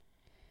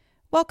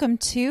Welcome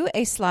to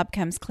A Slob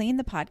Comes Clean,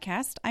 the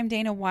podcast. I'm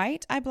Dana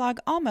White. I blog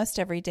almost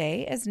every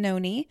day as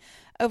Noni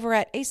over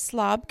at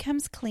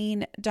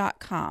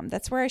aslobcomesclean.com.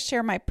 That's where I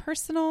share my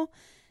personal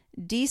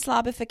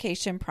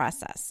deslobification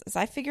process. As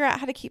I figure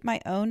out how to keep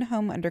my own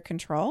home under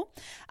control,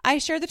 I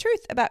share the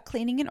truth about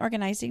cleaning and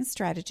organizing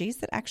strategies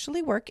that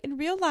actually work in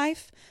real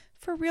life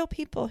for real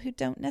people who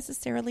don't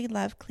necessarily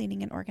love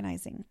cleaning and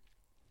organizing.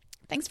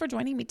 Thanks for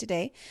joining me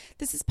today.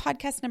 This is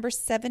podcast number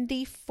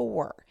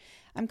 74.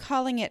 I'm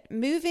calling it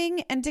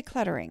Moving and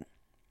Decluttering.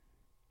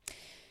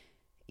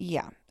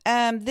 Yeah.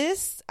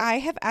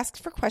 I have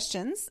asked for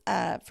questions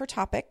for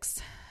topic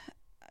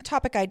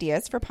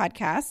ideas for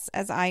podcasts,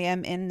 as I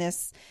am in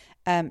this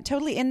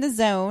totally in the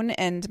zone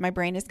and my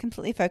brain is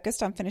completely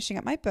focused on finishing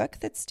up my book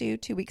that's due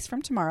 2 weeks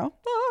from tomorrow.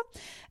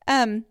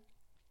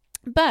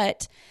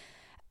 But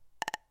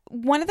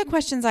one of the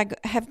questions I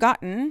have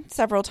gotten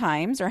several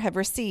times or have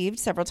received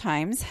several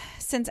times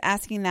since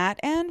asking that,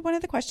 and one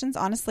of the questions,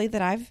 honestly,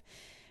 that I've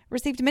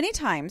received many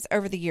times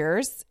over the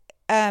years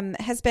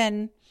has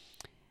been,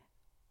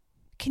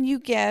 can you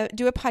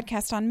do a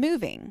podcast on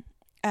moving?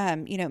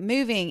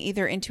 Moving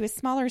either into a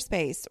smaller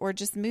space or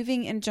just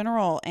moving in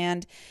general.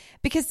 And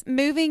because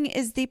moving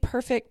is the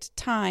perfect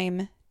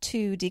time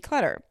to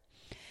declutter.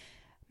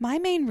 My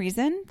main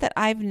reason that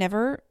I've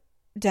never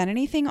done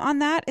anything on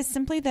that is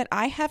simply that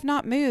I have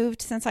not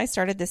moved since I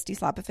started this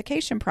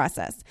deslobification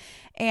process.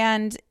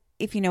 And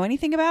if you know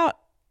anything about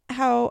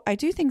how I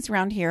do things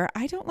around here,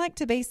 I don't like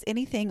to base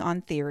anything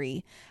on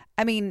theory.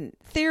 I mean,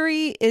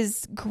 theory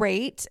is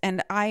great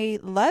and I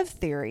love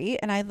theory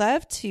and I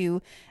love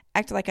to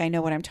act like I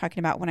know what I'm talking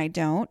about when I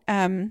don't.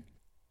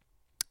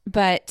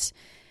 But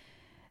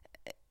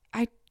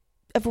I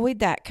avoid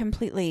that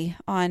completely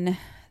on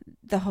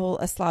the whole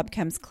A Slob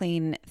Comes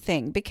Clean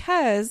thing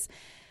because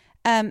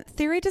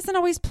theory doesn't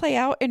always play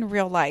out in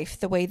real life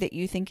the way that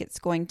you think it's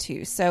going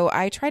to. So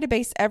I try to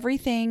base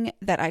everything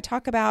that I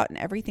talk about and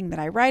everything that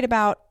I write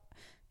about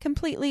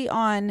completely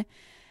on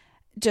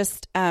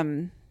just,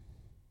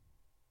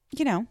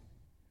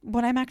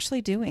 what I'm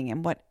actually doing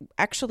and what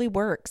actually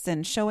works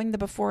and showing the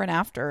before and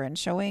after and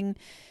showing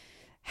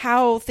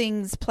how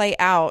things play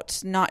out,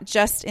 not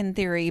just in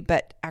theory,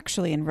 but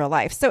actually in real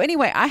life. So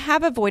anyway, I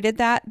have avoided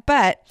that,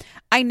 but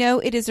I know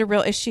it is a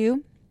real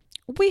issue.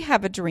 We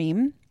have a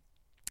dream.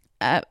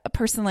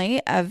 Personally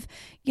of,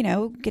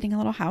 getting a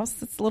little house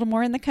that's a little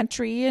more in the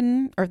country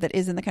or that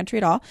is in the country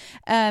at all,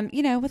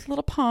 with a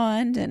little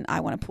pond, and I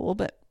want a pool,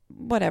 but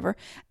whatever.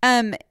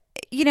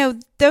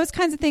 Those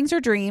kinds of things are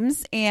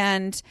dreams.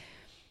 And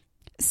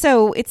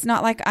so it's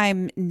not like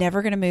I'm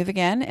never going to move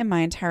again in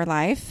my entire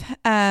life.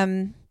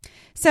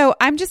 So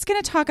I'm just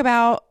going to talk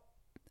about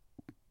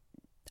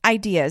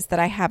ideas that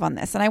I have on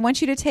this. And I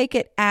want you to take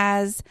it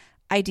as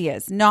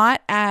ideas, not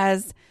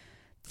as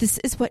this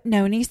is what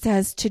Noni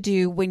says to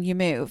do when you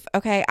move.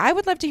 Okay. I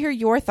would love to hear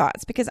your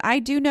thoughts because I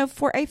do know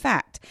for a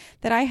fact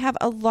that I have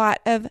a lot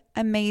of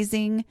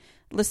amazing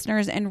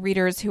listeners and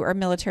readers who are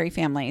military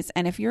families.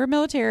 And if you're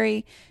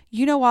military,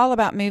 you know all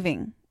about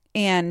moving.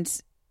 And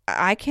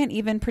I can't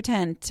even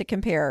pretend to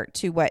compare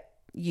to what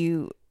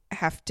you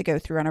have to go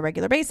through on a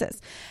regular basis.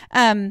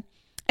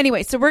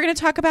 Anyway, so we're going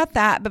to talk about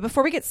that. But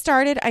before we get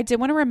started, I did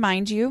want to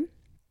remind you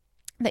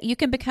that you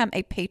can become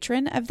a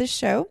patron of this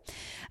show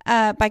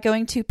by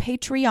going to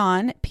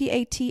Patreon,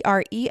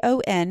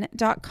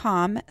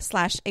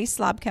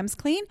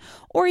 patreon.com/aslobcomesclean,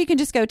 or you can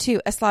just go to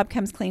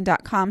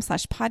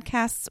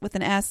aslobcomesclean.com/podcasts with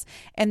an S,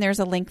 and there's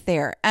a link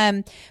there.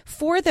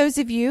 For those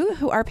of you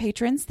who are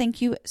patrons,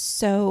 thank you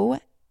so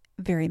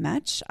very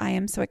much. I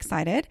am so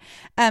excited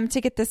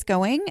to get this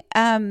going.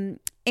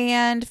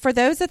 And for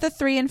those at the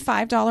 $3 and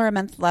 $5 a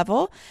month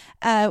level,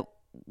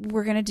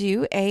 we're going to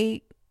do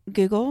a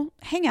Google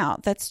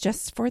Hangout that's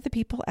just for the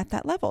people at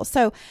that level.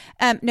 So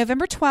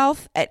November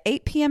 12th at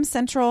 8 p.m.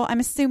 Central, I'm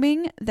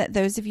assuming that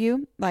those of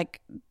you,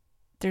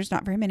 there's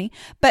not very many,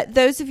 but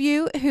those of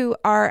you who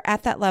are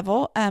at that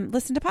level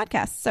listen to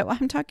podcasts. So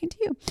I'm talking to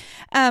you.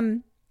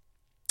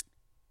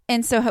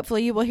 And so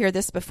hopefully you will hear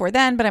this before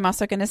then, but I'm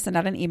also going to send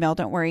out an email.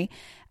 Don't worry.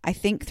 I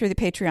think through the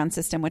Patreon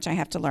system, which I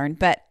have to learn.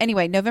 But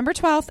anyway, November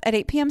 12th at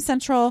 8 p.m.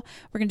 Central,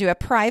 we're going to do a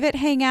private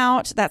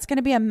hangout. That's going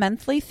to be a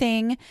monthly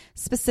thing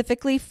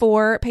specifically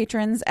for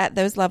patrons at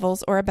those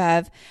levels or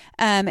above,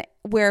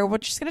 where we're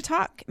just going to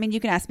talk. I mean, you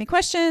can ask me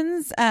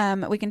questions.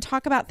 We can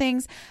talk about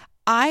things.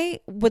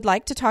 I would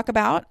like to talk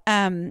about,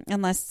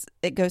 unless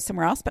it goes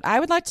somewhere else, but I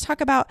would like to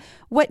talk about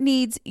what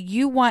needs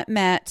you want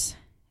met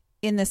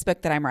in this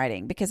book that I'm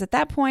writing, because at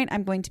that point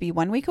I'm going to be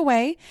 1 week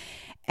away.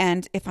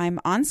 And if I'm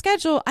on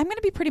schedule, I'm going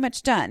to be pretty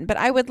much done, but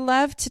I would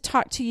love to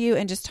talk to you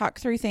and just talk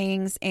through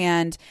things.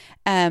 And,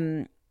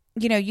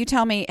 you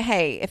tell me,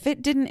 hey, if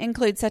it didn't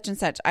include such and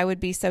such, I would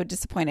be so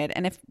disappointed.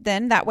 And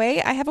then that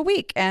way I have a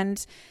week.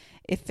 And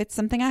if it's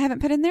something I haven't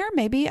put in there,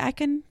 maybe I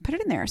can put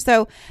it in there.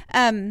 So,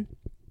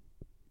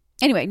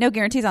 anyway, no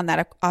guarantees on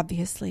that,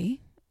 obviously.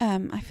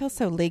 I feel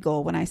so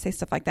legal when I say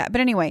stuff like that,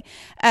 but anyway,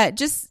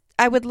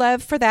 I would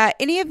love for that.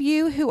 Any of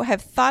you who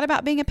have thought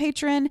about being a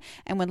patron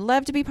and would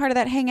love to be part of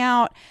that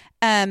hangout,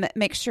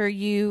 make sure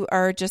you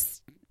are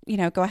just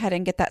go ahead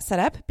and get that set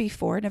up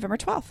before November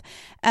 12th.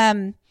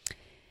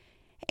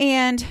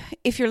 And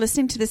if you're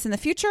listening to this in the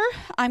future,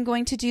 I'm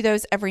going to do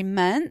those every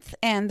month,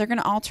 and they're going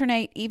to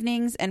alternate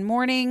evenings and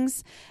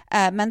mornings,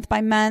 month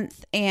by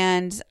month.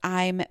 And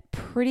I'm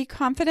pretty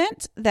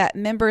confident that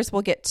members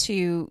will get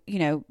to,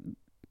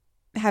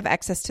 have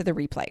access to the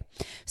replay.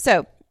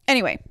 So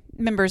anyway,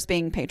 members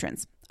being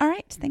patrons. All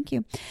right. Thank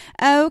you.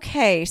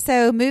 Okay.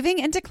 So moving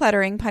into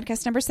decluttering,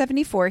 podcast number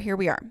 74. Here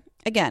we are.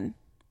 Again,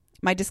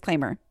 my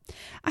disclaimer.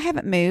 I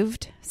haven't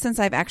moved since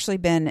I've actually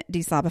been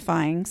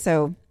deslobifying.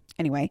 So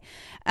anyway,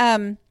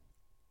 I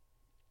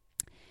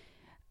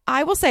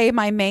will say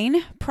my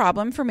main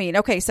problem for me.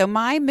 Okay. So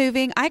my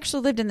moving, I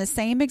actually lived in the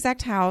same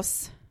exact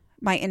house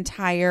my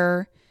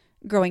entire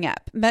growing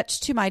up,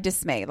 much to my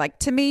dismay. Like,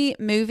 to me,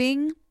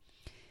 moving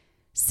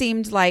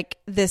seemed like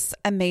this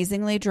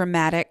amazingly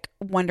dramatic,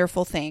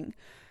 wonderful thing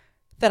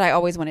that I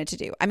always wanted to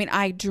do. I mean,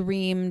 I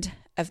dreamed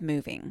of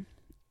moving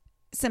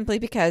simply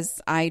because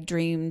I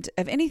dreamed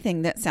of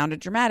anything that sounded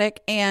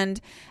dramatic,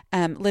 and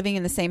living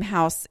in the same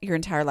house your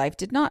entire life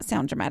did not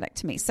sound dramatic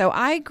to me. So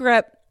I grew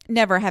up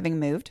never having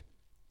moved.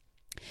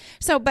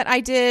 So, but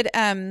I did,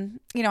 I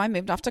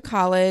moved off to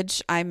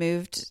college. I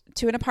moved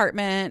to an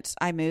apartment.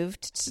 I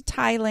moved to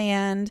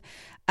Thailand.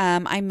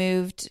 I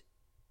moved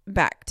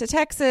back to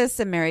Texas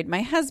and married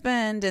my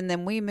husband, and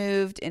then we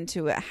moved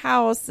into a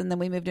house, and then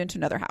we moved into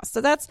another house.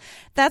 So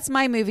that's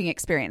my moving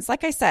experience.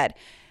 Like I said,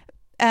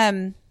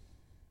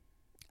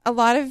 a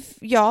lot of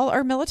y'all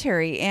are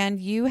military, and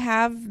you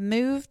have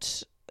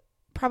moved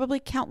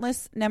probably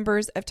countless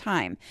numbers of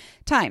times.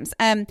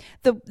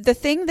 The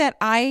thing that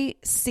I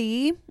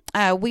see,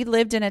 we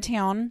lived in a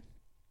town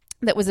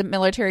that was a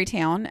military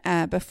town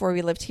before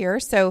we lived here.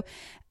 So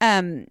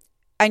I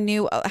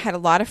had a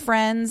lot of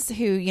friends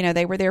who,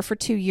 they were there for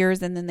 2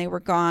 years and then they were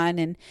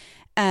gone.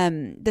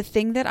 And the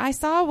thing that I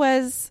saw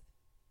was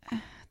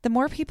the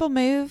more people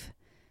move,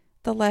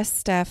 the less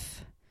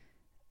stuff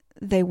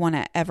they want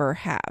to ever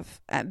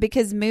have,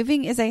 because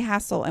moving is a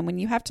hassle. And when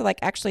you have to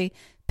actually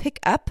pick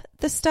up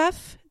the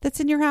stuff that's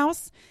in your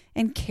house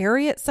and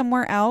carry it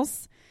somewhere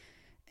else,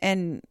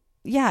 and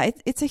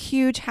it's a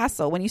huge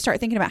hassle when you start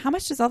thinking about how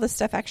much does all this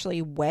stuff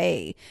actually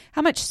weigh?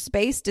 How much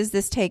space does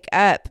this take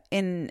up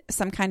in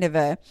some kind of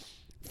a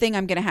thing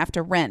I'm going to have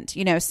to rent?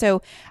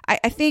 So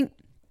I think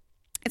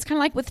it's kind of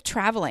like with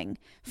traveling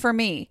for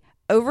me.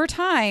 Over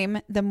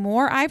time, the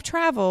more I've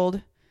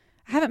traveled,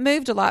 I haven't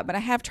moved a lot, but I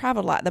have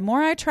traveled a lot. The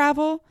more I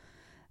travel,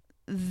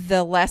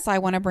 the less I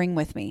want to bring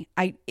with me.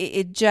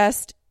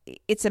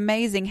 It's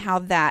amazing how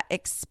that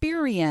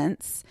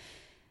experience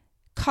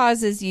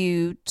causes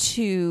you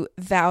to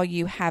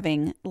value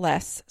having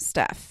less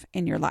stuff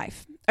in your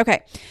life.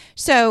 Okay.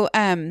 So,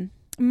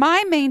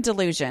 my main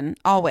delusion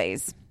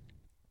always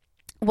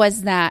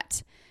was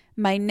that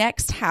my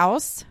next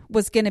house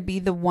was going to be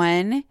the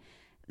one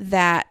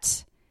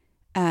that,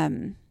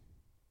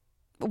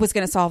 was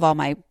going to solve all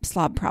my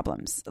slob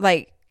problems.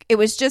 It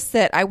was just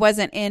that I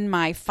wasn't in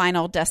my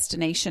final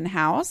destination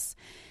house.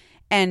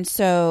 And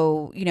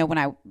so, when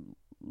I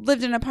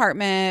lived in an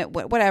apartment,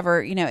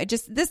 whatever,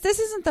 this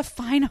isn't the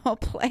final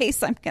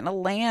place I'm going to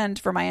land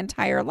for my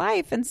entire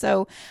life. And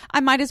so I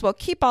might as well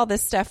keep all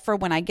this stuff for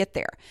when I get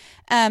there.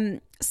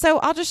 So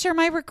I'll just share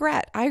my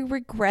regret. I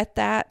regret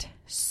that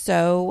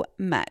so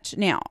much.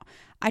 Now,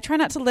 I try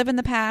not to live in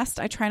the past.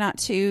 I try not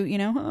to,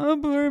 oh,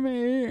 poor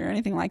me, or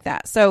anything like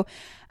that. So,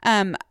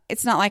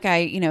 it's not like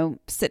I,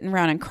 sit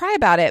around and cry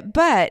about it,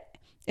 but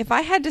if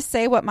I had to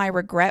say what my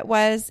regret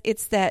was,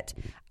 it's that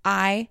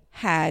I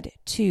had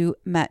too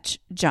much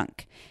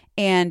junk,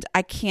 and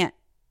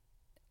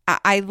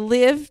I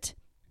lived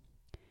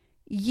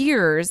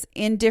years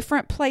in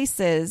different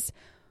places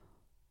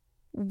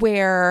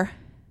where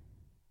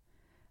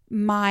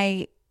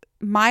my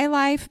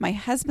life, my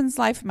husband's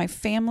life, my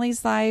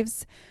family's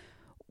lives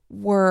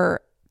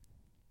were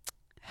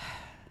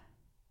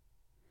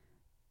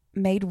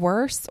made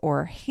worse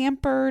or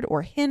hampered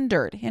or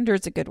hindered.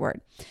 Hindered's a good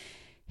word.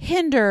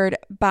 Hindered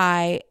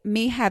by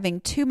me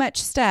having too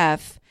much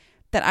stuff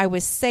that I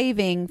was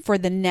saving for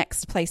the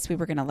next place we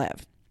were going to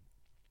live.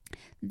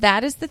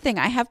 That is the thing.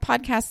 I have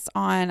podcasts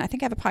on, I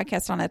think I have a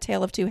podcast on A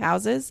Tale of Two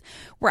Houses,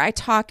 where I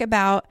talk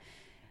about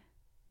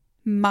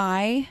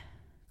my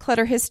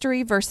clutter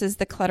history versus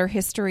the clutter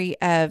history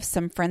of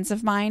some friends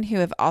of mine who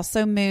have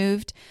also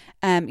moved.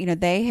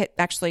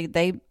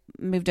 They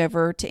moved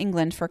over to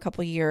England for a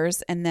couple of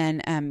years and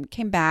then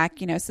came back,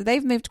 so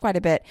they've moved quite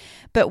a bit.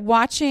 But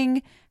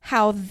watching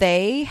how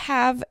they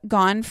have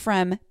gone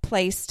from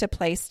place to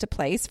place to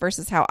place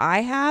versus how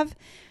I have,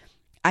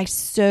 I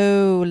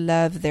so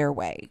love their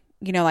way.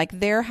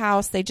 Their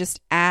house, they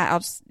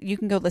you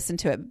can go listen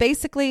to it.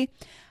 Basically,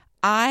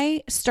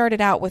 I started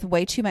out with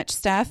way too much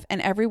stuff,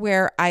 and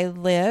everywhere I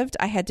lived,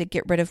 I had to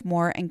get rid of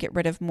more and get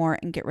rid of more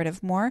and get rid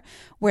of more,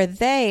 where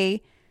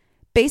they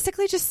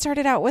basically just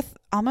started out with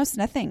almost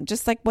nothing,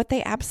 just like what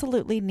they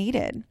absolutely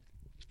needed.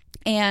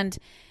 And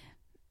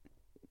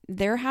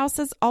their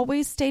houses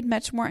always stayed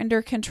much more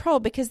under control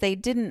because they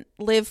didn't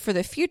live for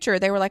the future.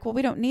 They were like, well,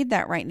 we don't need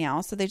that right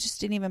now. So they just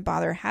didn't even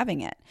bother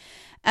having it.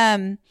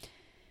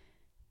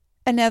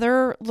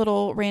 Another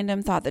little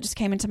random thought that just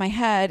came into my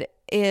head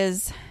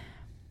is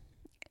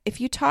if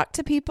you talk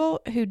to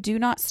people who do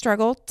not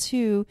struggle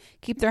to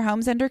keep their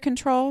homes under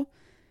control,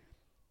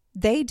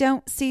 they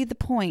don't see the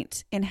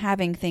point in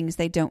having things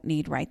they don't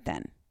need right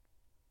then.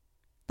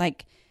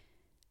 Like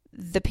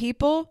the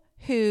people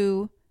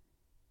who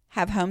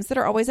have homes that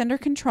are always under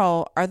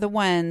control are the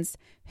ones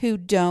who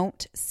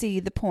don't see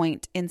the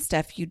point in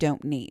stuff you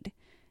don't need.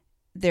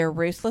 They're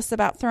ruthless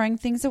about throwing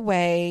things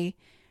away.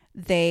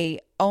 They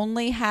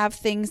only have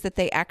things that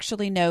they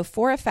actually know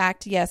for a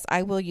fact, yes,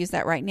 I will use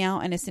that right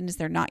now. And as soon as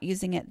they're not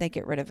using it, they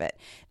get rid of it.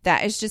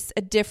 That is just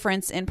a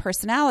difference in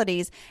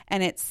personalities.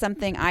 And it's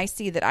something I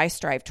see that I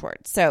strive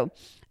towards. So,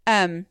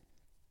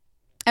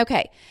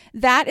 okay,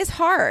 that is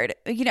hard.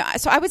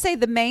 So I would say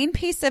the main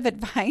piece of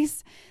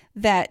advice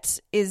that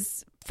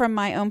is from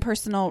my own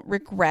personal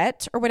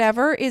regret or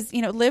whatever is,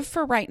 live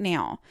for right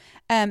now.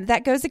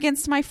 That goes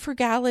against my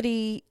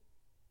frugality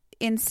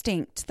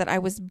instinct that I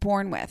was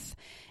born with.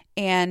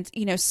 And,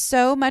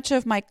 so much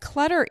of my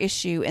clutter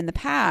issue in the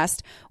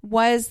past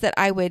was that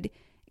I would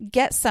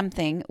get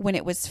something when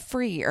it was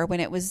free or when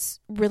it was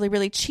really,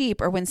 really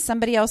cheap or when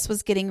somebody else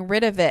was getting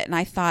rid of it. And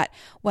I thought,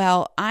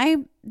 well,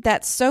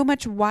 that's so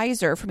much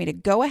wiser for me to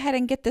go ahead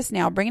and get this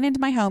now, bring it into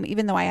my home,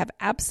 even though I have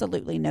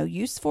absolutely no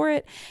use for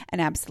it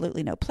and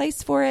absolutely no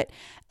place for it.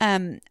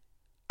 I'm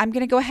going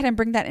to go ahead and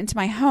bring that into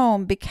my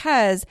home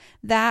because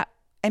that,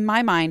 in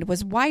my mind,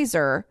 was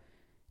wiser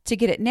to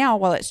get it now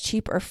while it's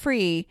cheap or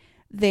free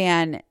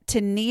than to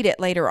need it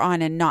later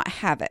on and not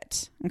have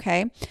it.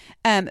 Okay.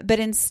 But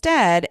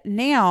instead,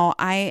 now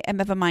I am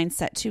of a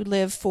mindset to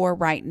live for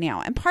right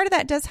now. And part of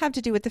that does have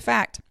to do with the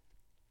fact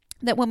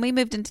that when we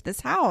moved into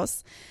this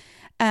house,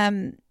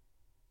 this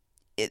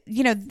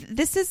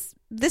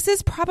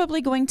is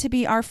probably going to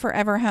be our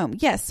forever home.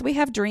 Yes, we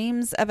have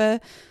dreams of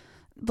a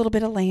little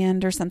bit of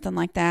land or something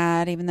like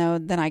that, even though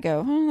then I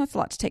go, oh, that's a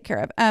lot to take care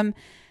of.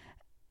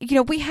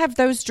 We have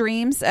those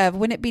dreams of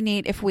wouldn't it be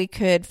neat if we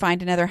could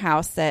find another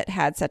house that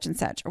had such and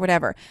such or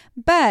whatever.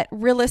 But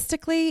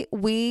realistically,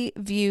 we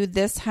view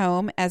this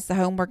home as the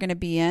home we're going to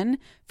be in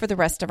for the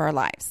rest of our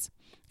lives.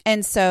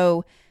 And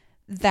so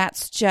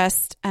that's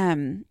just,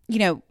 kind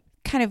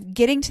of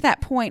getting to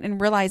that point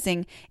and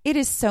realizing it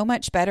is so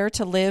much better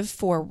to live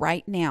for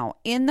right now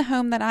in the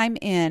home that I'm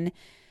in,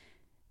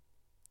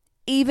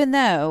 even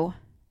though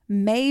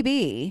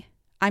maybe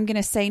I'm going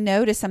to say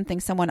no to something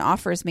someone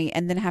offers me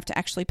and then have to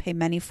actually pay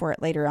money for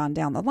it later on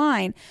down the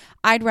line.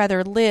 I'd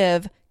rather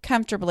live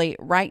comfortably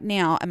right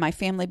now and my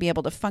family be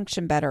able to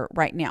function better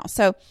right now.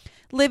 So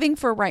living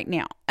for right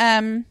now.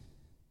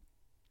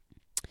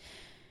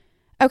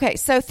 Okay,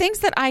 so things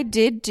that I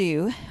did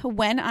do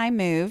when I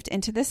moved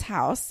into this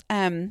house.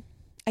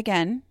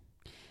 Again,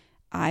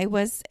 I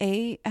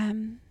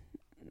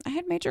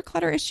had major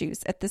clutter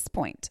issues at this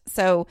point.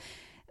 So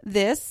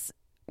these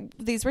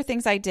were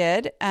things I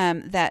did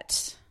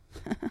that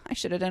I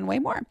should have done way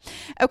more.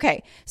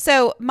 Okay,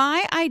 so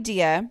my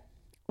idea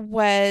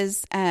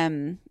was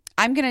I'm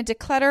going to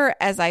declutter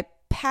as I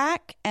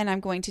pack and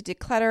I'm going to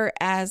declutter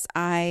as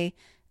I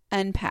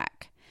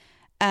unpack.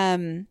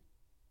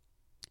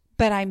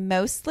 But I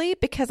mostly,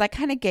 because I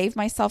kind of gave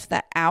myself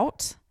that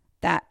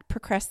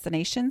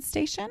procrastination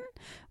station,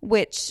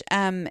 which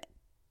it's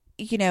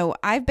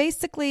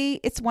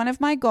one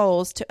of my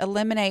goals to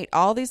eliminate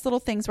all these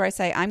little things where I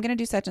say, I'm going to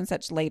do such and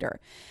such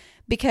later,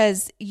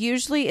 because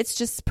usually it's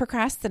just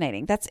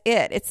procrastinating. That's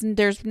it.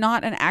 There's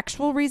not an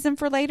actual reason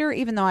for later,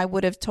 even though I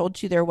would have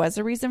told you there was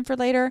a reason for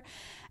later.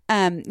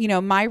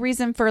 My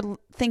reason for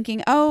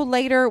thinking,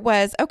 later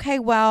was, okay,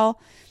 well,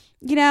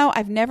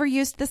 I've never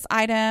used this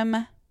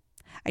item.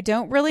 I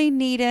don't really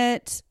need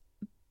it,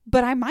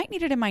 but I might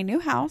need it in my new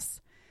house,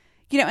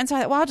 and so I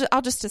thought, well,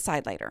 I'll just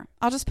decide later.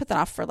 I'll just put that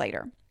off for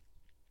later.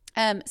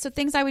 So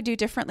things I would do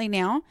differently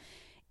now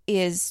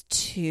is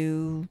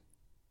to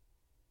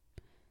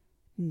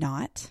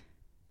not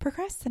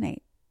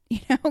procrastinate.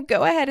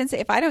 Go ahead and say,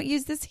 if I don't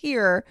use this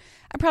here,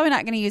 I'm probably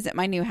not going to use it in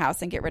my new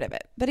house and get rid of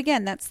it. But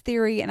again, that's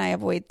theory and I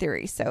avoid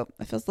theory. So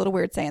it feels a little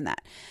weird saying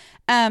that.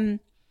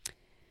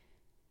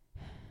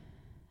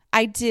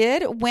 I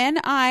did, when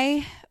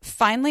I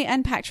finally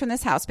unpacked from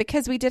this house,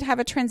 because we did have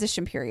a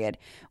transition period.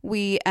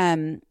 We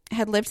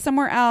had lived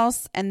somewhere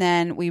else and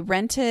then we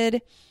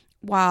rented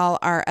while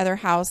our other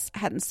house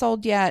hadn't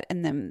sold yet.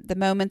 And then the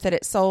moment that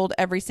it sold,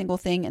 every single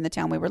thing in the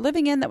town we were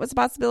living in that was a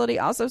possibility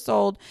also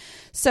sold.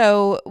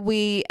 So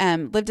we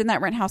lived in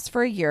that rent house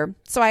for a year.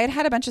 So I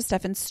had a bunch of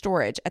stuff in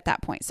storage at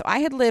that point. So I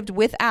had lived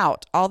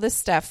without all this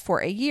stuff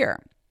for a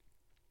year.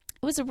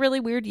 It was a really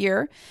weird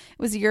year. It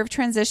was a year of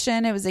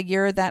transition. It was a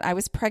year that I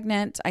was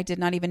pregnant. I did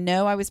not even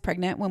know I was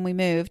pregnant when we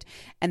moved.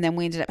 And then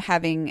we ended up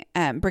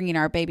bringing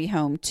our baby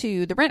home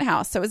to the rent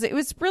house. So it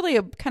was really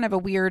a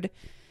weird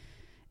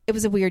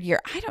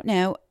year. I don't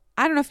know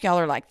if y'all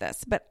are like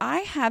this, but I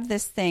have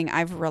this thing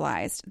I've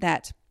realized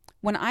that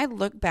when I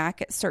look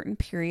back at certain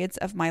periods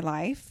of my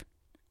life,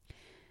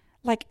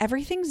 like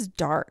everything's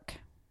dark.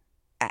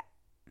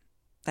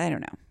 I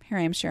don't know. Here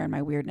I am sharing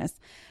my weirdness.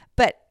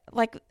 But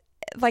like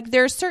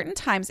there are certain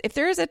times, if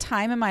there is a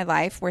time in my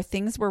life where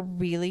things were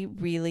really,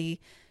 really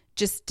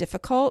just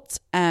difficult,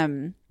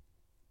 the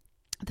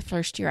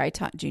first year I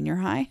taught junior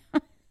high,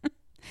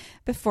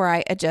 before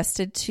I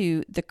adjusted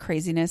to the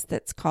craziness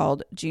that's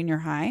called junior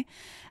high,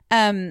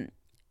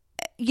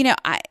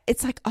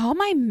 it's like all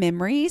my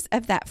memories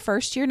of that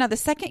first year. Now, the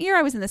second year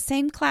I was in the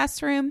same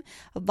classroom,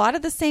 a lot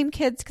of the same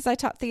kids because I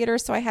taught theater,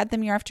 so I had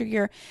them year after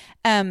year.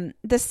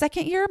 The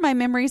second year, my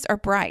memories are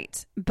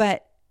bright,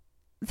 but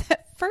the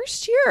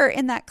first year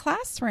in that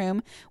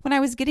classroom, when I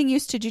was getting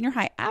used to junior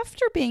high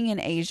after being in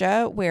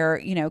Asia, where,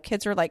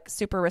 kids are like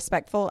super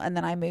respectful, and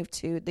then I moved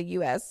to the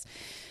U.S.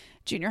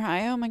 junior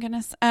high. Oh my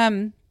goodness.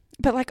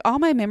 But like all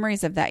my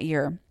memories of that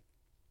year,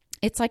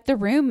 it's like the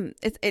room,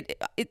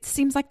 it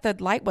seems like the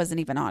light wasn't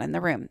even on in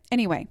the room.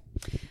 Anyway,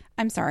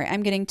 I'm sorry.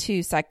 I'm getting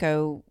too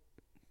psycho.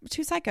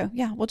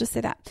 Yeah, we'll just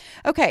say that.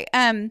 Okay.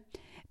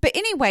 But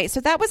anyway, so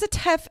that was a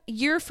tough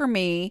year for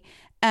me.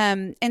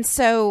 And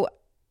so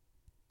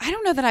I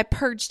don't know that I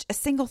purged a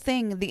single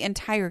thing the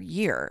entire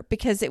year,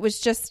 because it was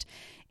just,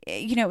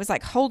 it was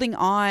like holding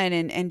on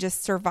and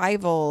just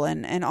survival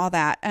and all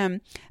that.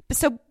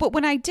 But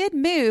when I did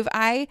move,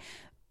 I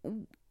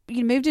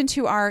moved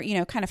into our,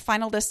 kind of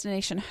final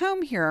destination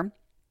home here.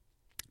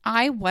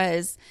 I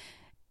was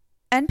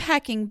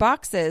unpacking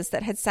boxes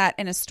that had sat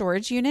in a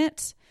storage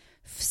unit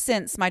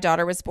since my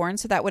daughter was born.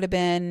 So that would have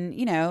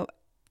been,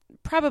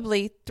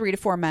 probably 3 to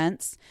 4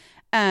 months.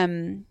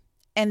 And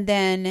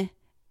then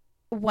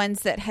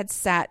ones that had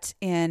sat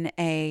in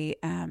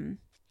in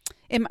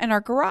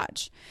our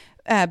garage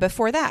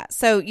before that.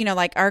 So,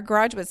 like our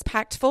garage was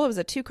packed full. It was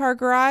a 2-car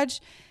garage,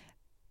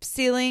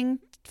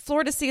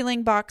 floor to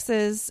ceiling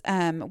boxes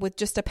with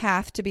just a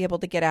path to be able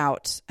to get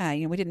out.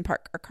 We didn't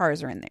park our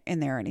cars or in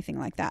there or anything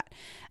like that.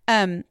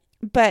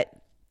 But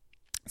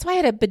so I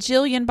had a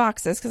bajillion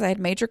boxes because I had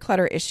major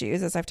clutter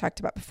issues, as I've talked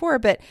about before.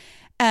 But,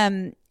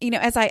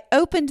 as I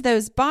opened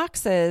those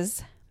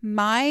boxes,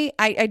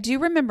 I do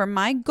remember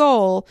my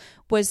goal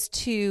was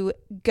to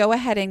go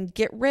ahead and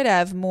get rid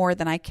of more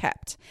than I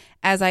kept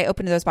as I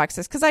opened those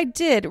boxes. Because I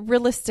did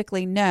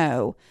realistically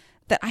know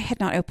that I had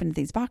not opened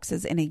these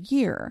boxes in a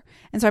year.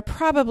 And so I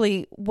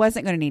probably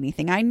wasn't going to need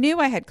anything. I knew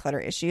I had clutter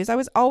issues. I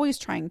was always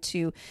trying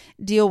to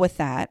deal with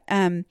that.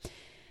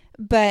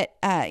 But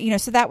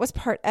so that was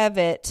part of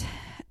it,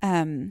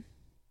 getting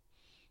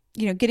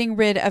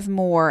rid of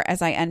more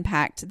as I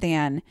unpacked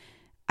than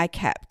I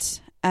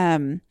kept.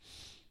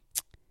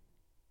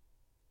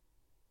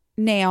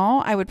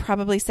 Now, I would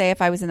probably say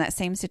if I was in that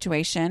same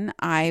situation,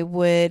 I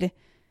would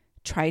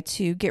try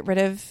to get rid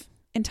of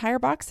entire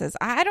boxes.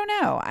 I don't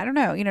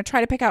know.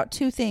 Try to pick out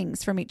 2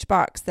 things from each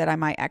box that I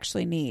might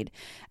actually need.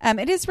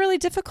 It is really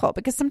difficult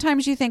because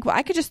sometimes you think, well,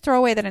 I could just throw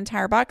away that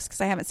entire box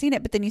because I haven't seen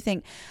it. But then you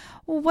think,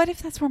 well, what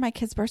if that's where my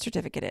kid's birth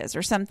certificate is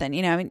or something?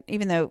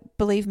 Even though,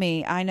 believe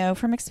me, I know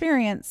from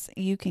experience,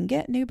 you can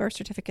get new birth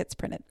certificates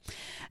printed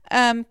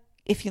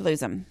if you lose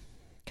them,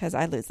 because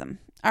I lose them.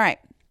 All right.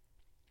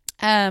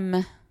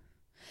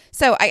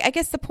 So I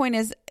guess the point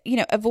is,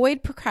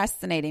 avoid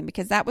procrastinating,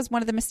 because that was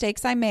one of the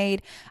mistakes I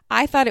made.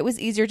 I thought it was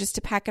easier just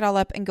to pack it all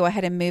up and go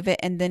ahead and move it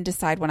and then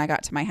decide when I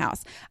got to my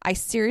house. I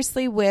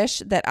seriously wish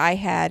that I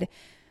had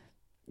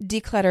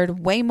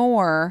decluttered way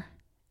more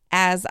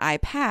as I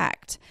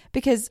packed,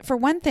 because for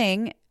one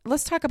thing,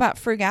 let's talk about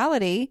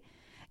frugality.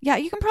 Yeah,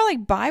 you can probably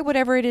buy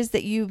whatever it is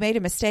that you made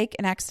a mistake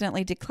and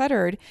accidentally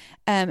decluttered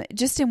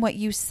just in what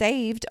you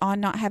saved on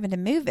not having to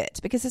move it,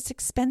 because it's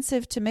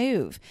expensive to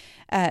move,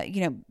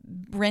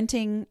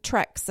 renting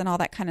trucks and all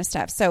that kind of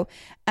stuff. So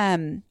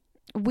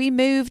we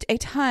moved a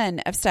ton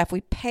of stuff. We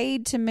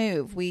paid to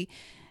move. We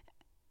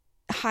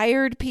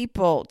hired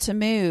people to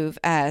move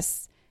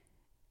us,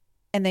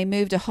 and they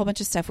moved a whole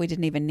bunch of stuff we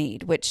didn't even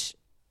need, which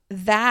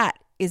that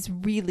is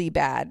really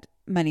bad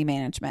money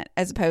management,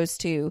 as opposed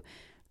to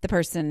the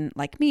person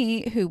like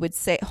me who would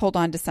hold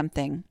on to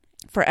something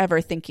forever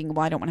thinking,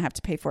 well, I don't want to have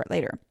to pay for it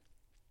later.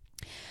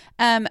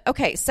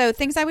 Okay, so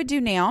things I would do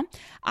now.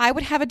 I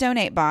would have a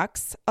donate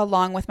box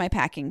along with my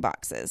packing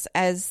boxes.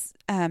 As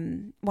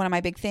one of my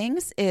big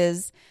things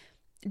is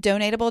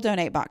donatable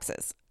donate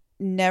boxes.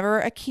 Never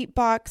a keep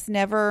box,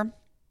 never,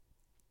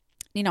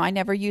 I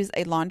never use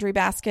a laundry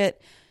basket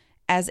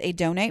as a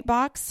donate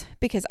box,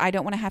 because I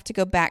don't want to have to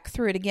go back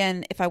through it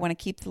again if I want to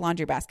keep the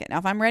laundry basket. Now,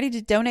 if I'm ready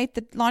to donate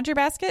the laundry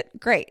basket,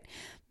 great.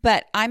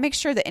 But I make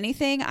sure that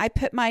anything I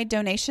put my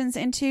donations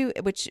into,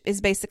 which is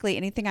basically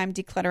anything I'm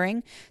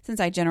decluttering, since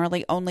I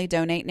generally only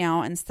donate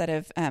now instead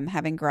of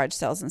having garage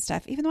sales and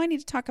stuff, even though I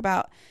need to talk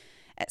about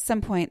at some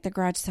point the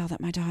garage sale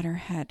that my daughter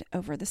had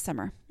over the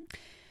summer,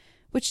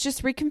 which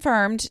just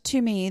reconfirmed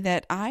to me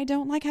that I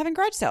don't like having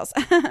garage sales.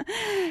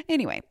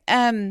 Anyway,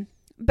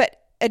 but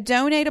a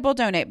donatable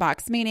donate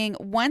box, meaning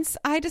once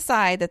I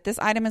decide that this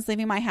item is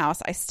leaving my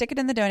house, I stick it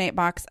in the donate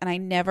box and I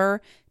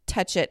never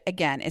touch it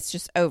again. It's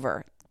just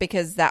over,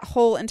 because that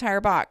whole entire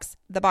box,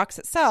 the box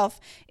itself,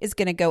 is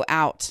going to go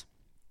out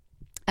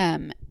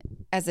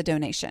as a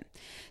donation.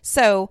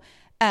 So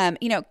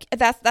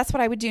That's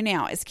what I would do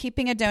now, is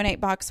keeping a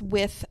donate box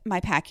with my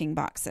packing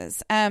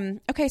boxes.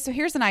 Okay, so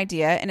here's an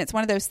idea, and it's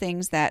one of those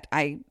things that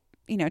I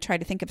tried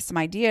to think of some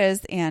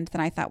ideas, and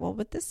then I thought, well,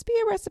 would this be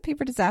a recipe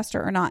for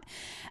disaster or not?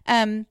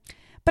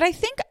 But I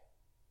think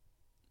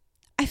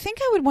I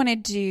would want to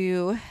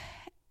do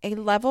a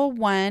level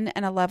 1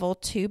 and a level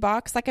 2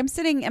 box. Like, I'm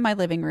sitting in my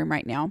living room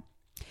right now,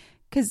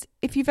 because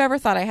if you've ever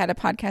thought I had a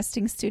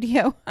podcasting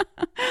studio,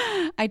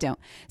 I don't.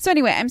 So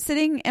anyway, I'm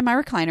sitting in my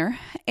recliner,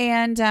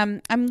 and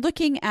I'm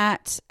looking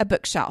at a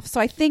bookshelf. So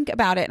I think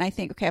about it, and I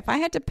think, okay, if I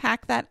had to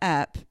pack that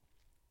up,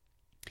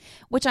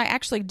 which I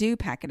actually do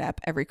pack it up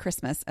every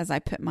Christmas as I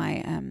put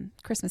my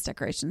Christmas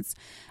decorations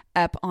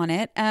up on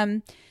it.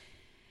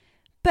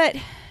 But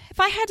if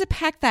I had to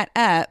pack that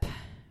up,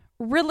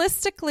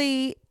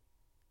 realistically,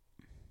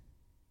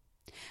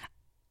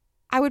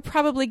 I would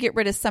probably get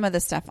rid of some of the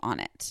stuff on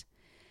it.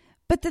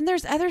 But then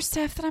there's other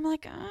stuff that I'm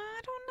like, I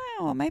don't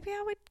know. Maybe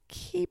I would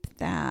keep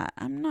that.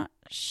 I'm not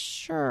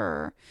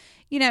sure.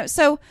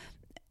 So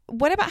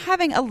what about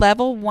having a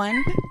level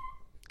 1?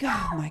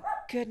 Oh my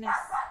goodness.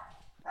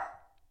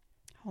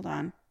 Hold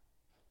on.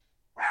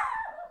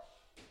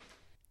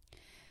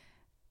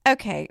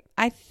 Okay,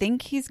 I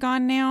think he's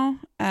gone now.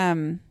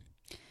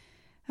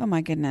 Oh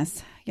my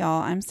goodness.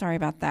 Y'all, I'm sorry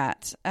about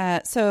that.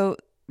 So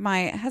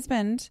my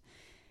husband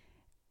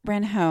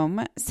ran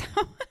home. So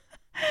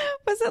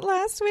was it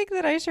last week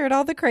that I shared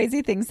all the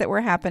crazy things that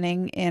were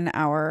happening in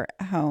our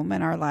home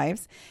and our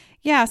lives?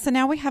 Yeah, so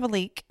now we have a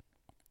leak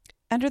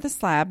under the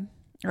slab,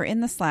 or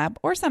in the slab,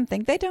 or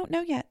something. They don't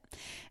know yet.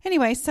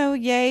 Anyway, so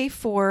yay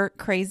for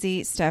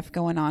crazy stuff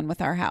going on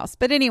with our house.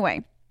 But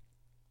anyway,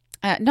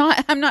 I'm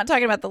not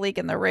talking about the leak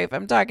in the roof.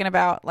 I'm talking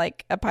about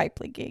like a pipe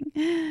leaking.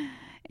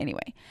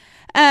 Anyway.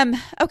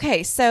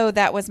 Okay, so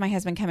that was my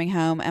husband coming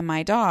home, and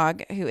my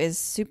dog, who is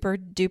super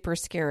duper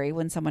scary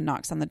when someone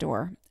knocks on the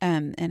door,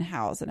 and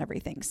howls and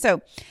everything.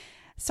 So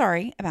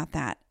sorry about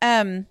that.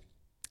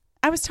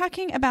 I was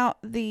talking about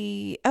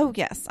the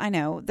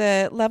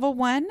level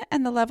 1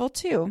 and the level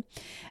 2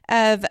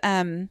 of,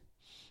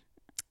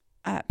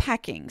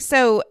 packing.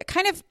 So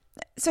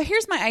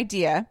here's my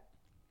idea.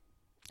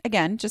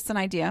 Again, just an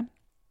idea,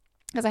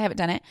 because I haven't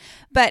done it.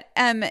 But,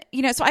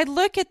 so I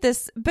look at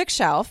this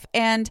bookshelf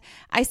and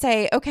I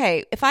say,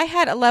 okay, if I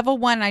had a level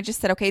 1 and I just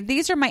said, okay,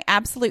 these are my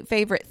absolute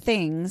favorite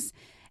things,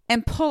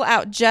 and pull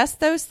out just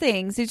those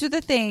things. These are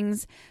the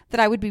things that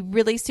I would be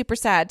really super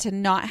sad to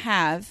not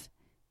have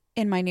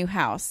in my new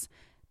house.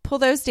 Pull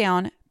those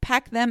down,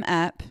 pack them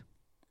up,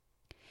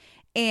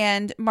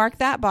 and mark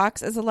that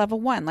box as a level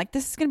 1. Like,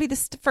 this is going to be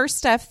the first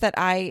stuff that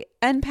I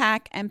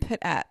unpack and put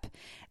up.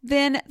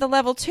 Then the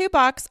level 2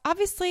 box,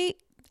 obviously,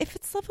 if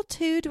it's level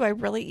 2, do I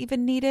really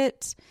even need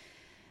it?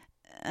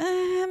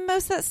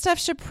 Most of that stuff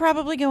should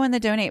probably go in the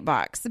donate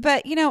box.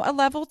 But, a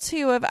level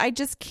 2 of I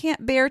just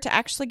can't bear to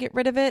actually get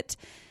rid of it.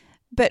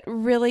 But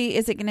really,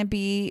 is it going to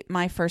be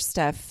my first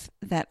stuff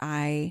that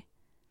I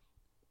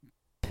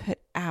put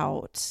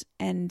out?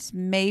 And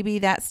maybe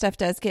that stuff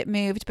does get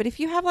moved. But if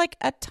you have like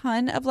a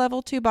ton of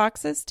level 2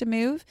 boxes to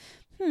move,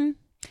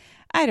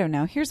 I don't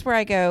know. Here's where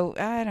I go,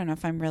 I don't know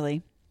if I'm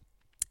really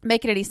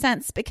making any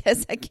sense,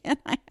 because again,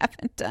 I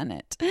haven't done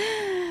it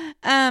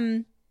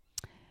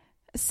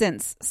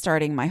since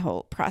starting my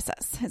whole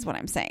process, is what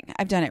I'm saying.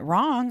 I've done it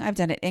wrong. I've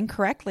done it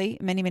incorrectly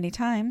many, many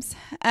times.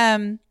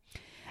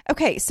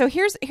 Okay, so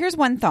here's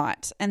one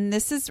thought, and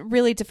this is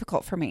really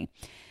difficult for me.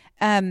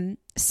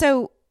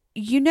 So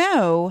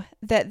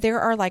that there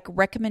are like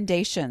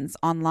recommendations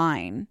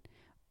online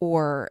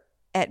or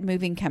at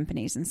moving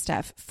companies and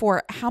stuff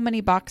for how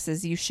many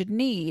boxes you should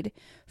need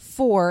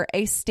for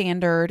a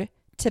standard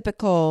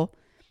typical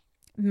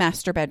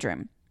master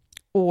bedroom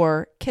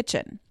or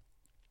kitchen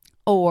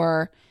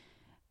or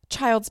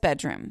child's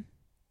bedroom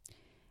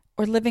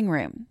or living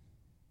room.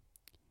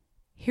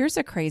 Here's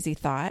a crazy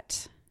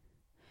thought.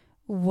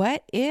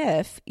 What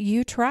if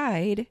you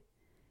tried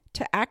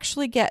to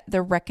actually get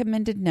the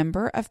recommended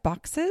number of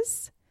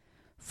boxes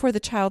for the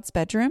child's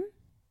bedroom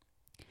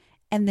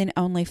and then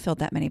only filled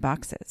that many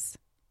boxes?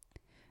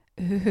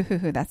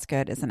 Ooh, that's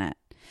good, isn't it?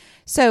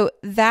 So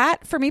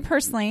that, for me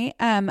personally,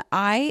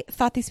 I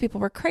thought these people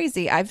were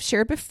crazy. I've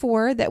shared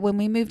before that when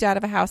we moved out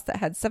of a house that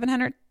had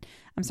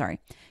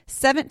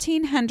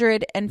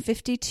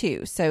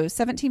 1,752. So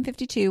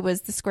 1,752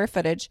 was the square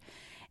footage.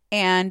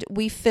 And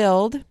we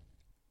filled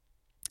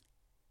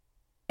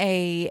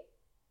a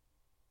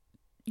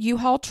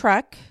U-Haul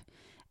truck,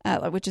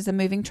 which is a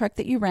moving truck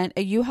that you rent,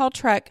 a U-Haul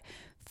truck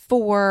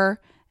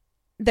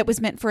that was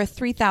meant for a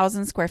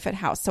 3,000 square foot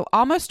house. So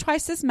almost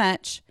twice as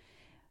much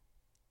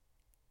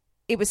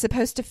it was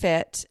supposed to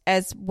fit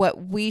as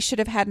what we should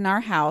have had in our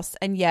house.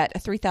 And yet a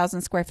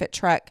 3,000 square foot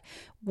truck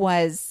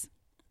was,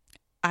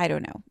 I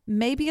don't know,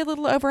 maybe a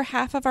little over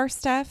half of our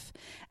stuff.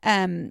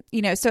 I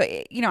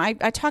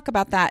talk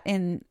about that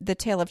in The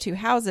Tale of Two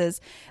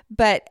Houses,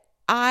 but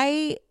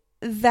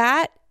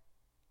that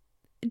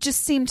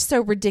just seemed so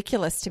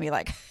ridiculous to me.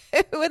 Like,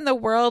 who in the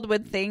world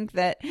would think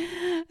that,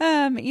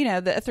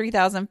 the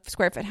 3,000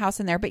 square foot house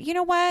in there? But you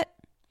know what?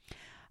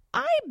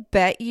 I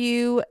bet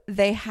you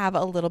they have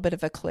a little bit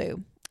of a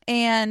clue.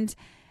 And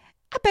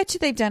I bet you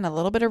they've done a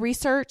little bit of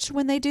research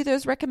when they do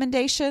those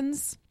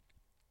recommendations.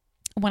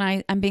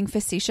 When I'm being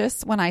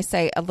facetious, when I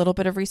say a little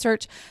bit of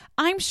research,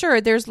 I'm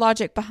sure there's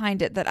logic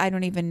behind it that I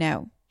don't even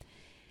know.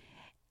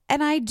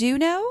 And I do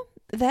know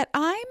that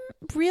I'm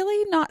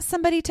really not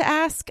somebody to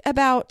ask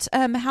about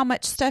how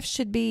much stuff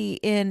should be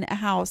in a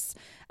house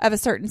of a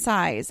certain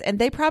size. And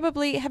they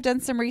probably have done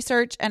some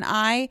research and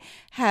I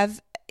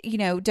have,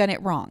 done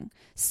it wrong.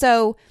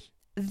 So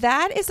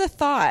that is a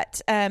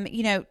thought,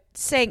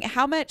 saying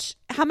how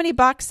many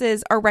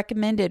boxes are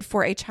recommended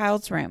for a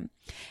child's room.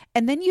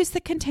 And then use the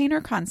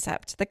container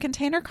concept. The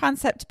container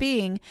concept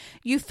being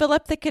you fill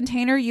up the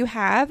container you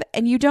have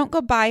and you don't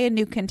go buy a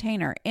new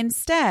container.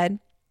 Instead,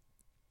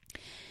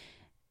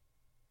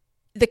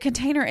 the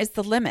container is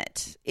the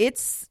limit.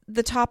 It's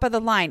the top of the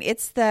line.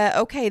 It's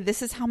okay,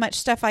 this is how much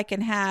stuff I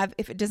can have.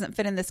 If it doesn't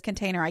fit in this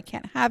container, I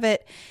can't have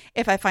it.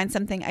 If I find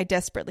something I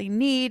desperately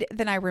need,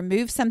 then I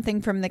remove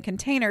something from the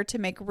container to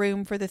make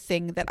room for the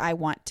thing that I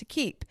want to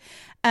keep.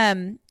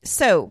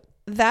 So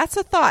that's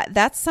a thought.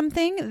 That's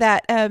something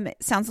that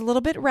sounds a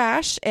little bit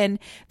rash. And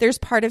there's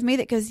part of me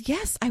that goes,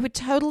 yes, I would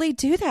totally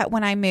do that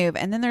when I move.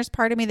 And then there's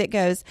part of me that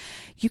goes,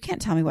 you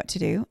can't tell me what to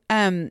do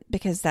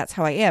because that's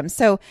how I am.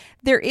 So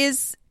there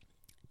is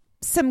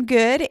some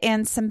good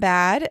and some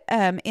bad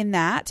in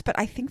that. But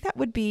I think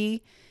it'd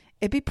be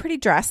pretty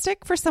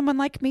drastic for someone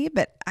like me.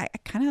 But I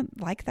kind of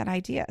like that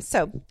idea.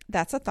 So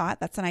that's a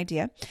thought. That's an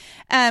idea.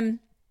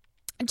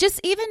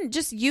 Just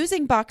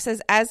using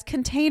boxes as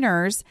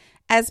containers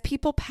as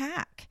people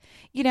pack,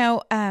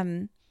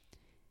 using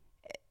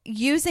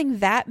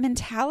that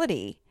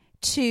mentality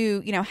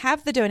to,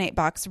 have the donate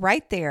box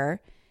right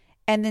there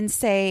and then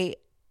say,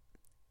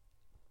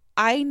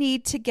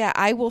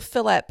 I will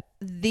fill up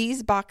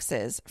these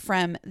boxes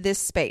from this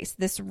space,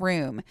 this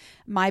room,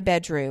 my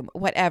bedroom,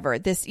 whatever.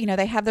 This,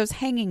 they have those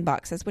hanging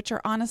boxes, which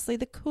are honestly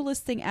the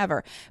coolest thing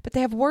ever. But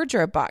they have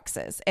wardrobe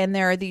boxes, and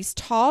there are these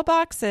tall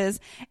boxes,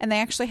 and they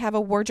actually have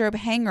a wardrobe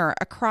hanger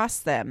across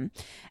them.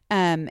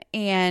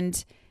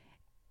 And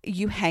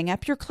you hang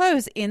up your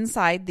clothes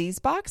inside these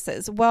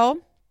boxes. Well,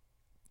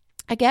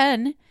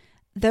 again,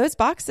 those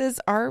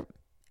boxes are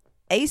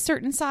a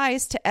certain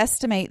size to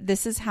estimate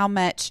this is how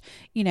much,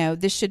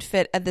 this should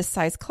fit a this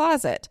size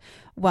closet.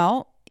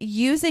 Well,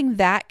 using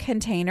that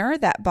container,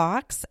 that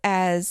box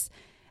as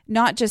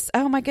not just,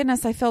 oh my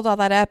goodness, I filled all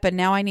that up and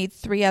now I need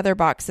 3 other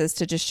boxes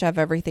to just shove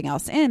everything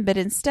else in, but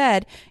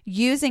instead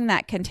using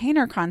that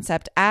container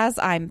concept as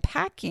I'm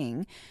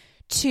packing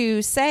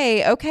to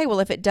say, okay, well,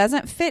 if it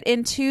doesn't fit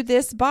into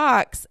this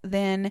box,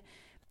 then,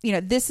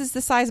 this is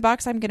the size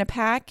box I'm going to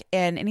pack,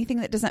 and anything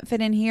that doesn't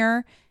fit in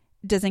here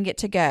doesn't get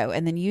to go.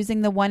 And then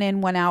using the 1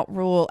 in, 1 out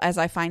rule as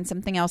I find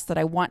something else that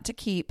I want to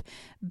keep,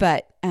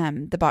 but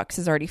the box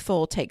is already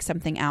full, take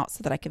something out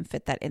so that I can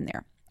fit that in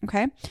there.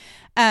 Okay.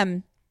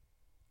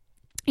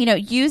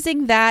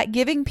 Using that,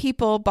 giving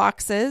people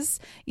boxes,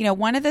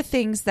 one of the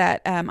things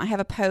that I have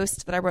a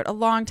post that I wrote a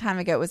long time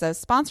ago. It was a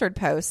sponsored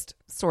post,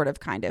 sort of,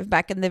 kind of,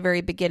 back in the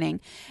very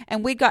beginning.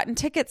 And we'd gotten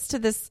tickets to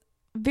this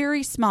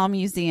very small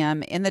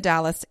museum in the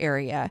Dallas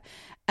area.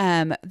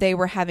 They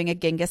were having a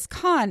Genghis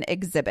Khan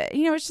exhibit.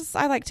 It's just,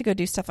 I like to go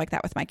do stuff like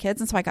that with my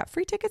kids. And so I got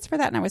free tickets for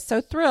that. And I was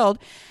so thrilled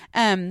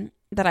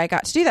that I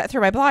got to do that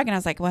through my blog. And I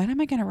was like, what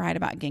am I going to write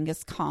about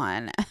Genghis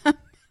Khan?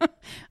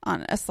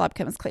 On A Slob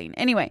Comes Clean.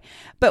 Anyway,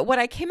 but what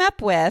I came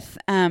up with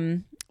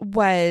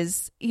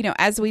was,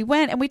 as we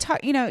went and we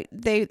talked,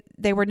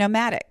 they were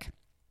nomadic.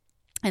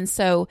 And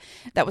so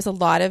that was a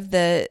lot of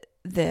the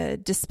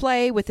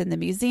display within the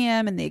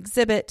museum and the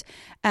exhibit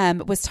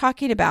was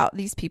talking about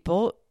these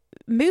people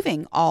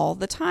moving all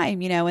the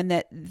time, and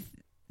that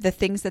the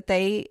things that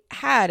they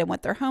had and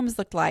what their homes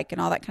looked like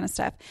and all that kind of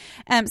stuff.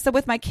 So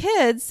with my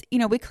kids,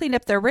 we cleaned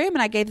up their room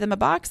and I gave them a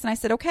box and I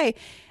said, okay,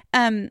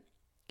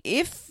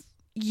 if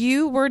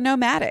you were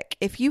nomadic,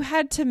 if you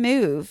had to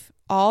move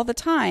all the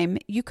time,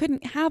 you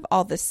couldn't have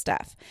all this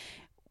stuff.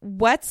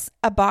 What's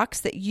a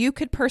box that you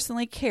could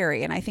personally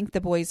carry? And I think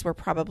the boys were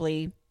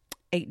probably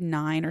 8 and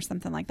 9 or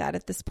something like that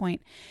at this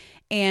point.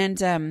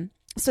 And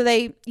so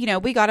they,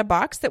 we got a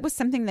box that was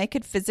something they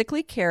could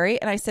physically carry.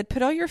 And I said,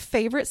 put all your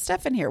favorite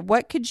stuff in here.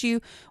 What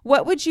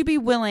would you be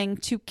willing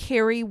to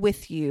carry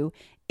with you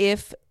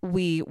if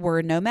we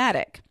were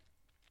nomadic?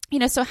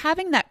 So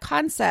having that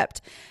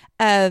concept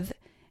of,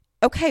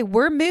 okay,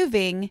 we're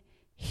moving.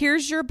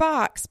 Here's your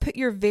box. Put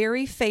your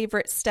very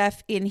favorite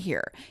stuff in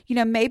here.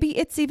 Maybe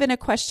it's even a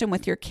question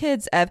with your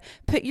kids of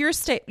put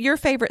your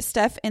favorite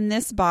stuff in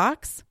this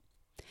box,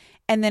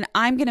 and then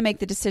I'm going to make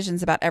the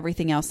decisions about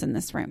everything else in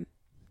this room.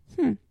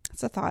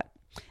 That's a thought.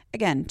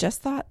 Again,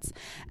 just thoughts.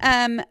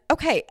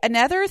 Okay,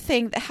 another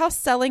thing, the house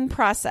selling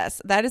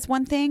process. That is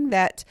one thing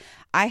that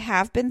I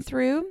have been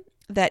through.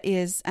 That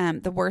is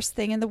the worst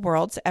thing in the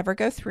world to ever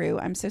go through.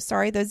 I'm so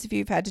sorry those of you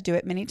who've had to do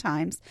it many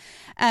times.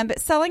 But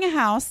selling a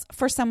house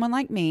for someone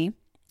like me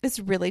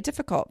is really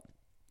difficult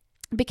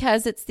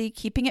because it's the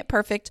keeping it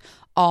perfect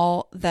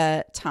all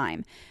the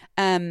time.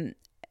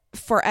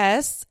 for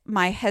us,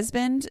 my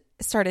husband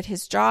started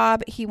his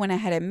job. He went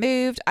ahead and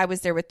moved. I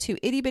was there with 2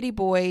 itty bitty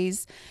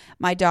boys.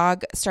 My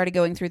dog started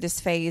going through this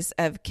phase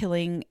of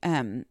killing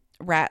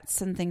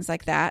rats and things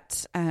like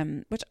that,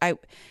 which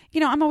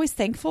I'm always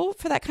thankful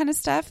for that kind of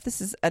stuff.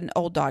 This is an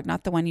old dog,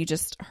 not the one you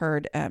just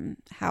heard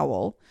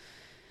howl.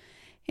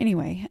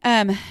 Anyway,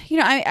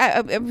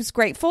 I was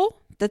grateful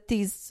that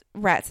these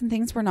rats and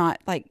things were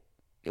not like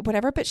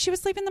whatever, but she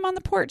was leaving them on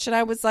the porch, and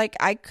I was like,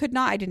 I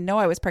didn't know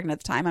I was pregnant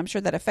at the time. I'm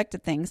sure that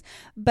affected things,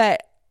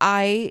 but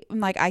I'm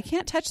like, I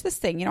can't touch this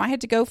thing. I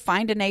had to go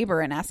find a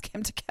neighbor and ask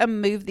him to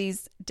come move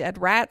these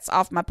dead rats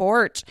off my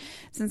porch,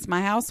 since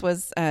my house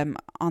was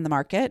on the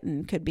market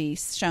and could be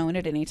shown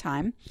at any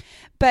time.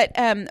 But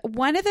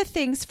one of the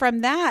things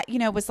from that,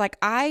 was like,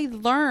 I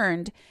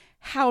learned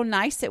how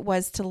nice it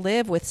was to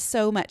live with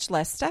so much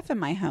less stuff in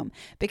my home.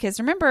 Because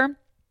remember,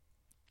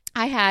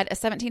 I had a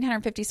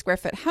 1,750 square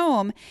foot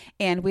home,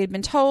 and we had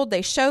been told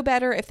they show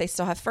better if they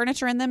still have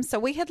furniture in them. So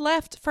we had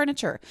left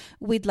furniture.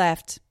 We'd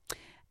left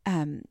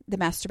the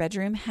master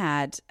bedroom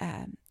had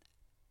a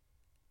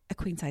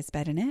queen size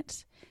bed in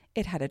it.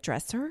 It had a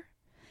dresser.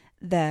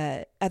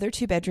 The other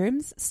 2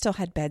 bedrooms still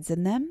had beds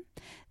in them.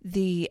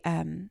 The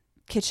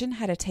kitchen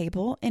had a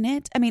table in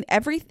it. I mean,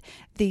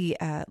 the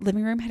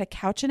living room had a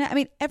couch in it. I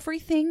mean,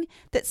 everything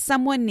that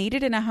someone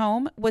needed in a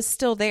home was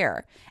still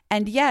there.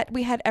 And yet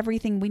we had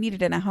everything we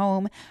needed in a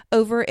home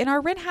over in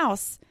our rent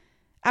house,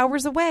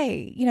 hours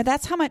away.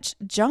 That's how much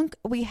junk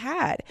we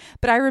had.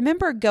 But I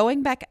remember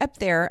going back up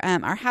there.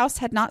 Our house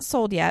had not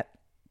sold yet.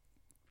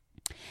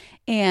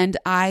 And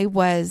I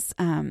was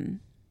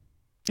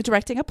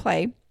directing a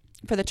play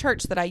for the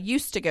church that I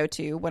used to go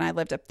to when I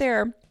lived up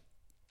there.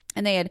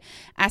 And they had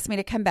asked me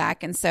to come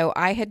back. And so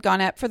I had gone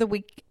up for the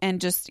week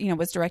and just,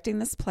 was directing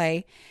this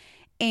play.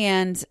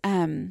 And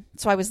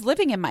so I was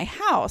living in my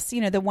house,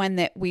 the one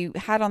that we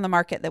had on the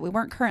market that we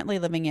weren't currently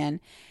living in.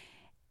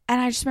 And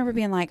I just remember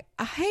being like,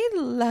 I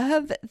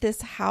love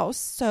this house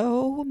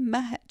so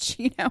much,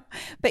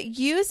 but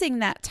using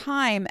that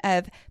time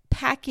of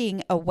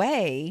packing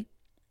away,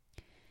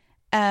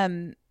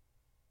 all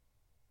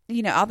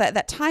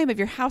that time of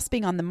your house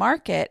being on the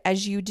market,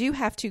 as you do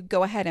have to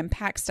go ahead and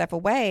pack stuff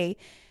away,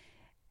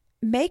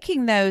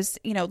 making those,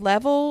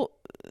 level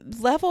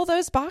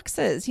those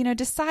boxes,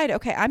 decide,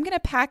 okay, I'm going to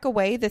pack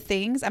away the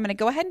things. I'm going to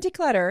go ahead and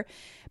declutter,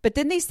 but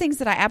then these things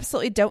that I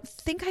absolutely don't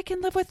think I can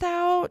live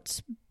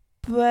without,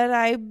 but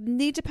I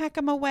need to pack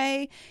them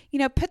away,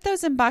 put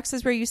those in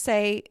boxes where you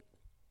say,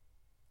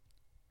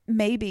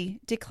 maybe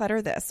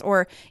declutter this,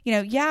 or,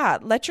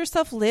 let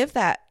yourself live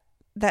that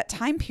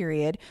time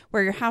period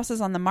where your house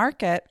is on the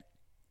market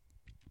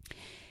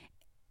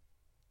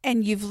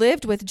and you've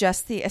lived with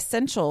just the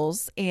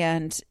essentials,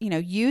 and,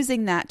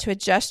 using that to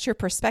adjust your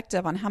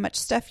perspective on how much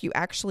stuff you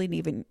actually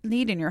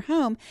need in your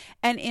home,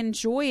 and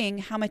enjoying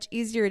how much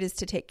easier it is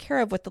to take care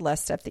of with the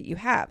less stuff that you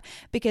have.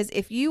 Because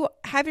if you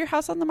have your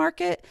house on the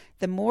market,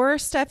 the more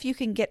stuff you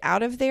can get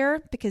out of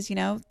there, because,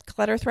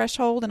 clutter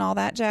threshold and all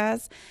that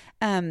jazz.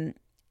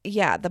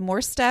 The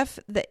more stuff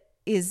that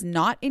is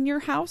not in your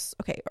house.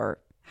 Okay. Or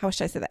how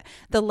should I say that?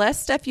 The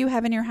less stuff you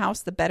have in your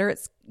house, the better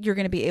you're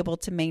going to be able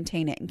to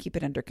maintain it and keep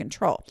it under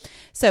control.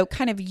 So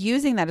kind of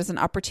using that as an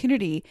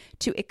opportunity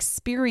to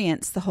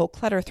experience the whole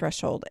clutter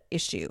threshold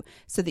issue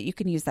so that you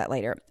can use that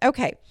later.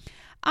 Okay.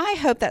 I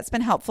hope that's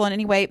been helpful in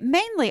any way.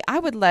 Mainly, I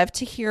would love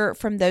to hear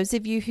from those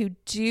of you who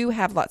do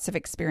have lots of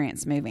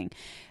experience moving,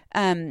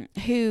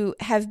 who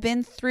have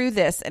been through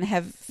this and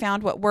have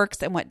found what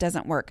works and what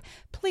doesn't work.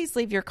 Please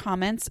leave your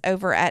comments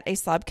over at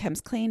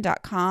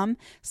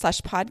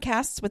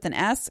aslobcomesclean.com/podcasts with an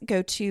S.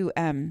 Go to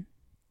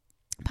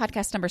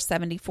podcast number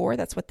 74.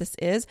 That's what this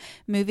is,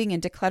 moving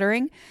and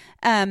decluttering.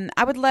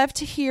 I would love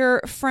to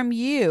hear from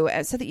you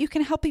so that you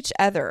can help each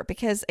other,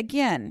 because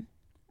again,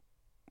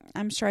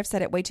 I'm sure I've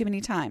said it way too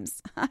many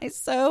times. I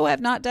so have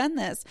not done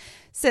this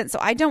since. So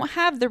I don't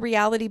have the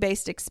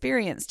reality-based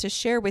experience to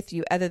share with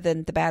you other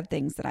than the bad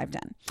things that I've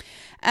done.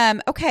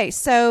 Okay,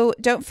 so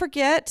don't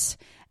forget,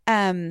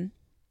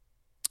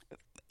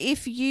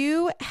 if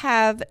you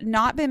have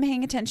not been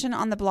paying attention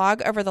on the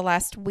blog over the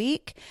last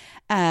week,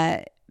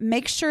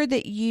 make sure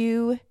that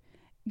you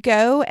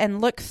go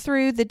and look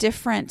through the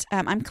different,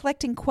 I'm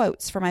collecting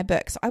quotes for my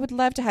book. So I would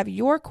love to have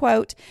your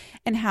quote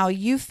and how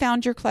you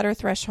found your clutter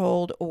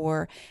threshold,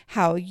 or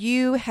how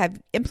you have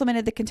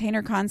implemented the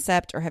container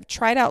concept, or have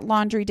tried out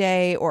laundry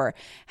day, or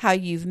how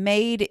you've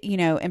made,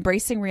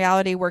 embracing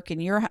reality work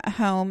in your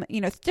home,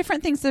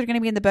 different things that are going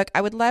to be in the book.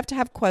 I would love to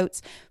have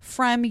quotes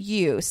from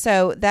you.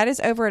 So that is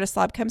over at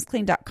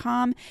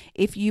aslobcomesclean.com.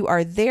 If you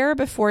are there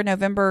before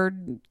November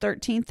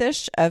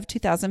 13th-ish of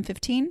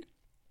 2015,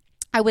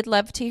 I would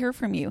love to hear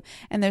from you.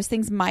 And those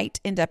things might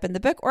end up in the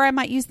book, or I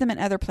might use them in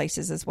other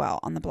places as well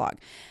on the blog.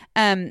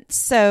 And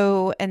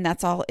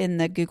that's all in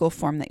the Google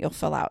form that you'll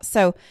fill out.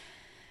 So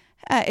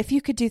if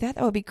you could do that,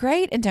 that would be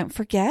great. And don't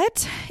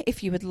forget,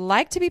 if you would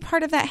like to be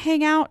part of that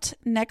hangout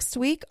next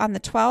week on the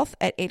 12th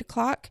at 8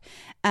 o'clock,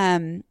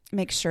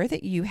 make sure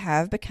that you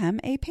have become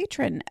a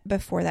patron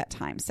before that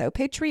time. So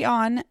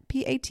Patreon,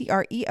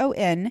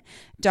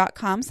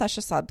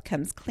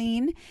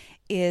 patreon.com/asabcomesclean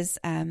is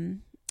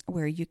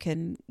where you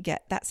can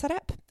get that set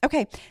up.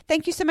 Okay.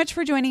 Thank you so much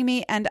for joining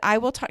me. And I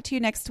will talk to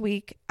you next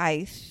week,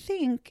 I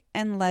think,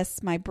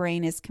 unless my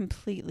brain is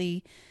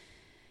completely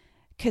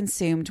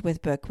consumed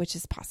with book, which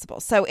is possible.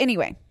 So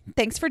anyway,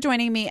 thanks for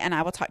joining me, and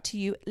I will talk to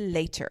you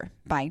later.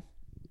 Bye.